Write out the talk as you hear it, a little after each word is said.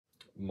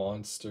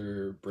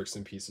monster bricks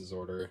and pieces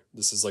order.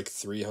 This is like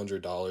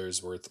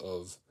 $300 worth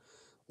of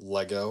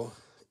Lego,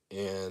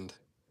 and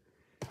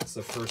it's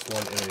the first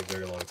one in a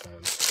very long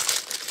time.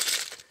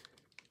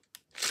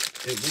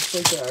 It looks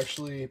like they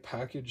actually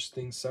package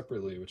things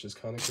separately, which is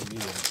kind of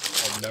convenient.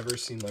 I've never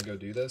seen Lego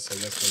do this. I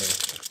guess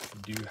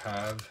when they do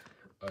have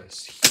a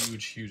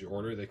huge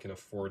order, they can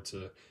afford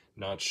to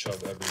not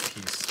shove every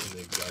piece in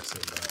the exact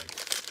same bag.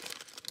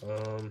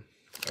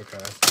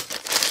 Okay.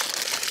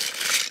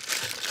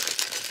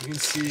 You can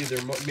see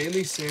they're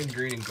mainly sand,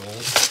 green, and gold.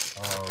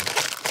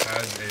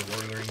 As a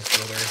Lord of the Rings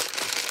builder,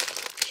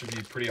 should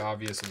be pretty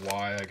obvious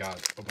why I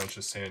got a bunch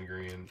of sand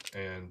green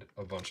and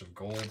a bunch of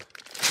gold.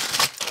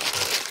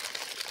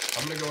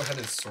 I'm going to go ahead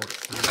and sort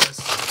through this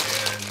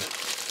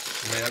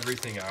and lay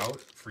everything out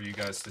for you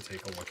guys to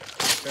take a look at.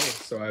 Okay,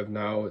 so I've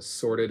now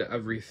sorted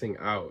everything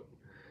out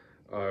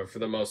for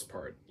the most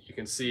part. You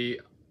can see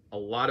a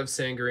lot of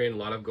sand green, a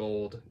lot of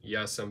gold.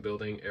 Yes, I'm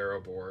building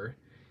Erebor,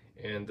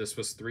 and this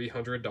was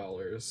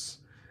 $300.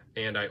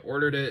 And I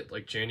ordered it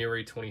like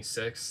January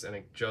 26th, and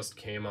it just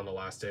came on the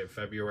last day of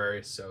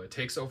February. So it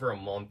takes over a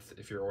month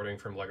if you're ordering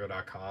from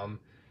lego.com.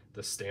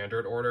 The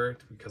standard order,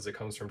 because it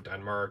comes from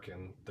Denmark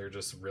and they're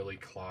just really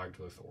clogged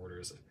with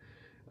orders.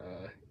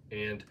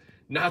 And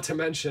not to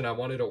mention, I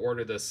wanted to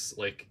order this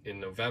like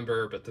in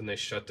November, but then they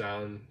shut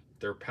down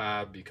their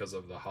pab because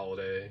of the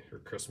holiday or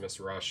Christmas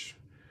rush.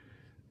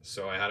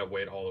 So I had to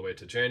wait all the way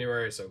to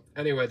January. So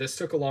anyway, this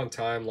took a long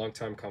time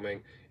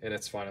coming, and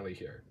it's finally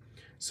here.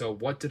 So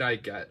what did I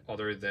get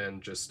other than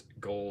just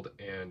gold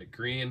and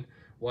green?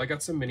 Well, I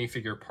got some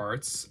minifigure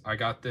parts. I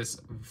got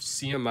this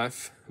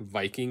CMF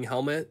Viking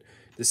helmet.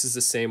 This is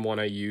the same one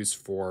I use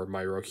for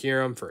my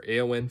Rohirrim, for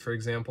Eowyn, for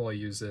example. I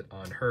use it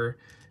on her.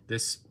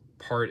 This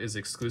part is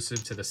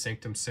exclusive to the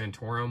Sanctum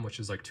Sanctorum, which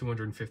is like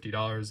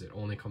 $250. It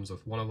only comes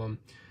with one of them.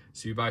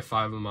 So you buy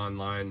 5 of them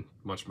online,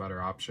 much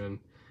better option.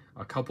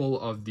 A couple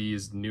of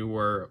these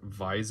newer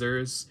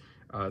visors.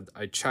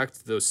 I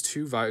checked, those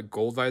two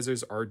gold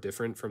visors are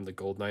different from the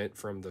Gold Knight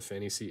from the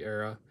Fantasy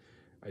era.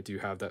 I do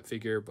have that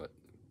figure, but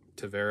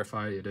to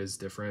verify, it is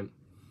different.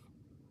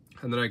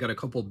 And then I got a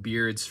couple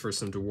beards for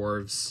some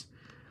dwarves.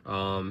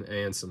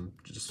 And some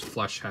just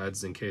flesh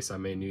heads in case I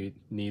may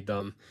need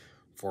them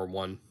for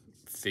one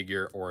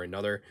figure or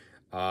another.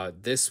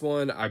 This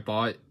one I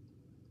bought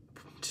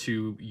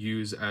to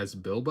use as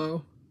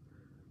Bilbo,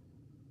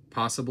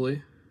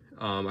 possibly.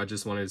 I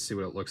just wanted to see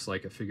what it looks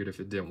like. I figured if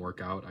it didn't work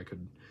out, I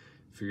could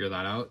figure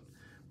that out.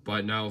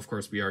 But now, of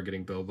course, we are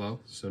getting Bilbo,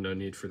 so no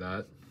need for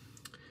that.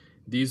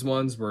 These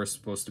ones were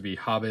supposed to be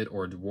Hobbit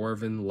or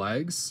Dwarven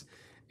legs,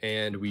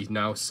 and we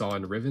now saw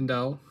in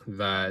Rivendell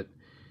that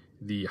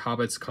the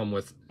Hobbits come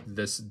with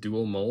this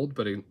dual mold,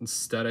 but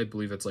instead I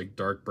believe it's like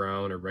dark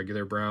brown or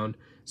regular brown.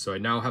 So I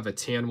now have a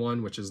tan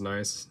one, which is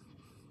nice.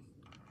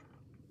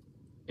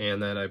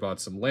 And then I bought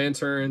some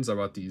lanterns. I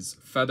bought these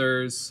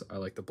feathers. I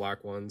like the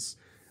black ones.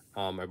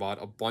 I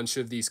bought a bunch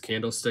of these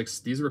candlesticks.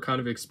 These were kind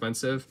of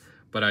expensive,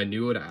 but I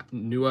knew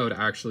I would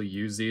actually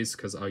use these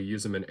because I'll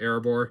use them in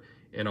Erebor,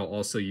 and I'll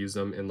also use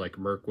them in like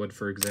Mirkwood,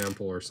 for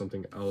example, or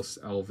something else,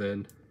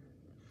 Elven.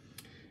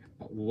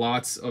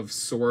 Lots of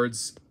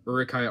swords.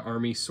 Uruk-hai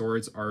army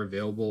swords are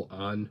available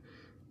on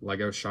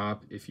Lego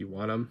Shop if you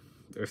want them,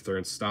 if they're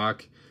in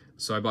stock.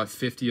 So I bought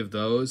 50 of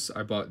those.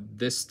 I bought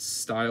this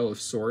style of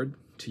sword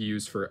to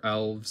use for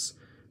elves.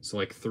 So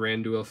like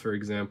Thranduil, for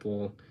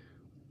example,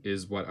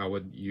 is what I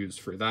would use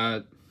for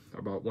that.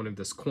 I bought one of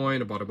this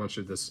coin. I bought a bunch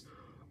of this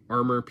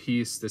armor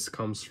piece. This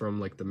comes from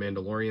like the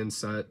Mandalorian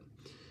set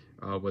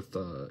with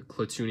the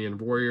Clatunian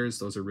warriors.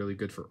 Those are really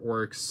good for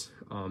orcs.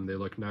 They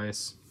look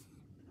nice.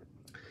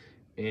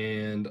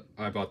 And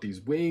I bought these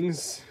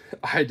wings.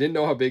 I didn't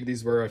know how big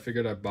these were. I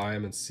figured I'd buy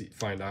them and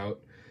find out.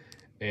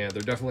 And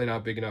they're definitely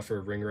not big enough for a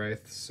ring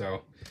wraith,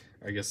 so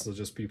I guess they'll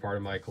just be part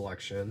of my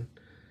collection.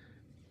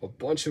 A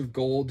bunch of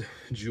gold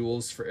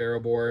jewels for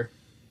Erebor.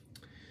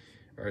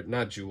 Or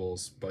not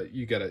jewels, but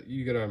you get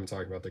what I'm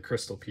talking about, the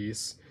crystal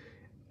piece.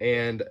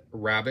 And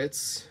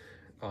rabbits.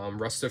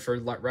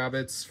 Rustiford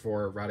rabbits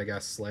for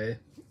Radagast Slay.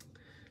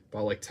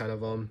 Bought like 10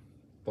 of them.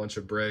 Bunch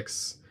of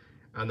bricks.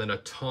 And then a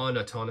ton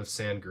of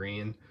sand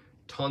green,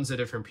 tons of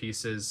different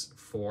pieces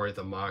for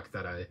the mock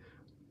that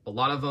a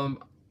lot of them,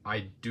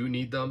 I do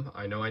need them.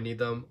 I know I need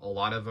them. A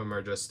lot of them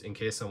are just in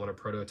case I want to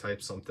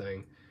prototype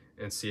something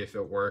and see if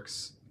it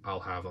works,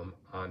 I'll have them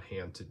on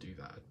hand to do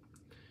that.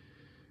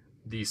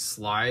 These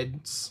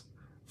slides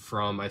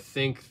from, I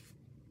think,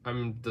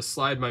 the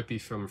slide might be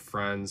from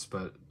Friends,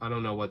 but I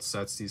don't know what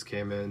sets these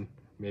came in,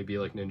 maybe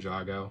like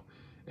Ninjago.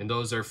 And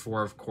those are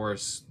for, of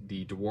course,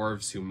 the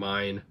dwarves who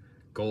mine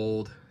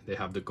gold. They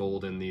have the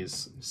gold in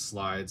these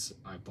slides.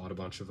 I bought a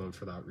bunch of them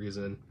for that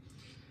reason.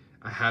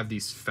 I have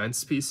these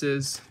fence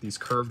pieces, these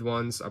curved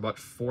ones. I bought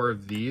 4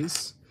 of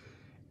these.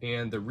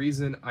 And the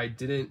reason I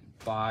didn't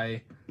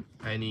buy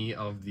any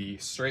of the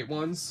straight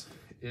ones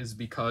is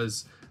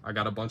because I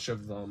got a bunch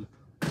of them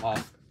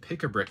off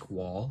Pick-a-Brick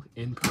Wall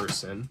in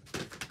person.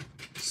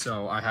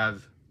 So I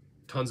have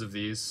tons of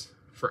these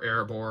for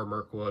Erebor,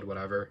 Mirkwood,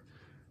 whatever.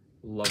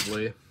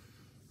 Lovely.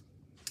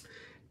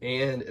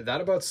 And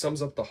that about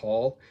sums up the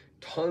haul.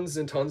 Tons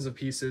and tons of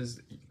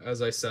pieces.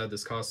 As I said,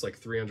 this costs like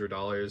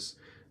 $300.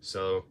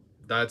 So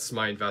that's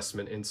my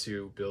investment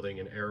into building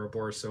an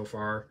Erebor so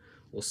far.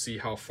 We'll see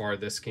how far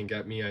this can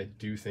get me. I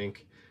do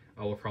think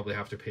I will probably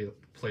have to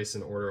place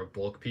an order of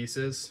bulk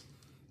pieces.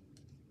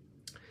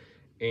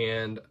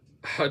 And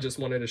I just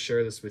wanted to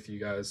share this with you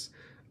guys.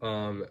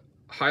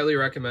 Highly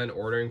recommend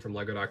ordering from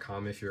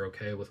lego.com if you're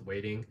okay with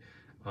waiting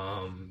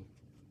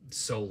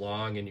so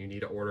long and you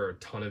need to order a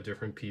ton of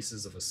different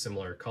pieces of a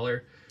similar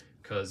color,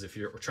 because if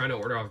you're trying to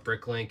order off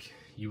Bricklink,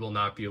 you will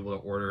not be able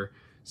to order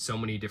so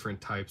many different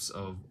types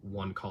of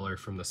one color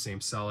from the same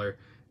seller.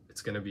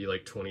 It's going to be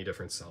like 20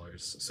 different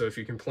sellers. So if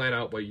you can plan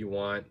out what you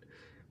want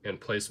and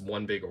place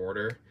one big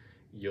order,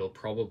 you'll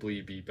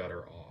probably be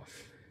better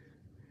off.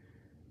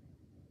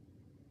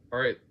 All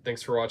right,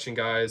 thanks for watching,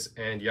 guys.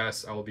 And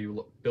yes, I will be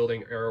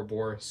building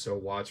Erebor, so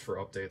watch for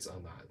updates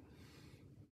on that.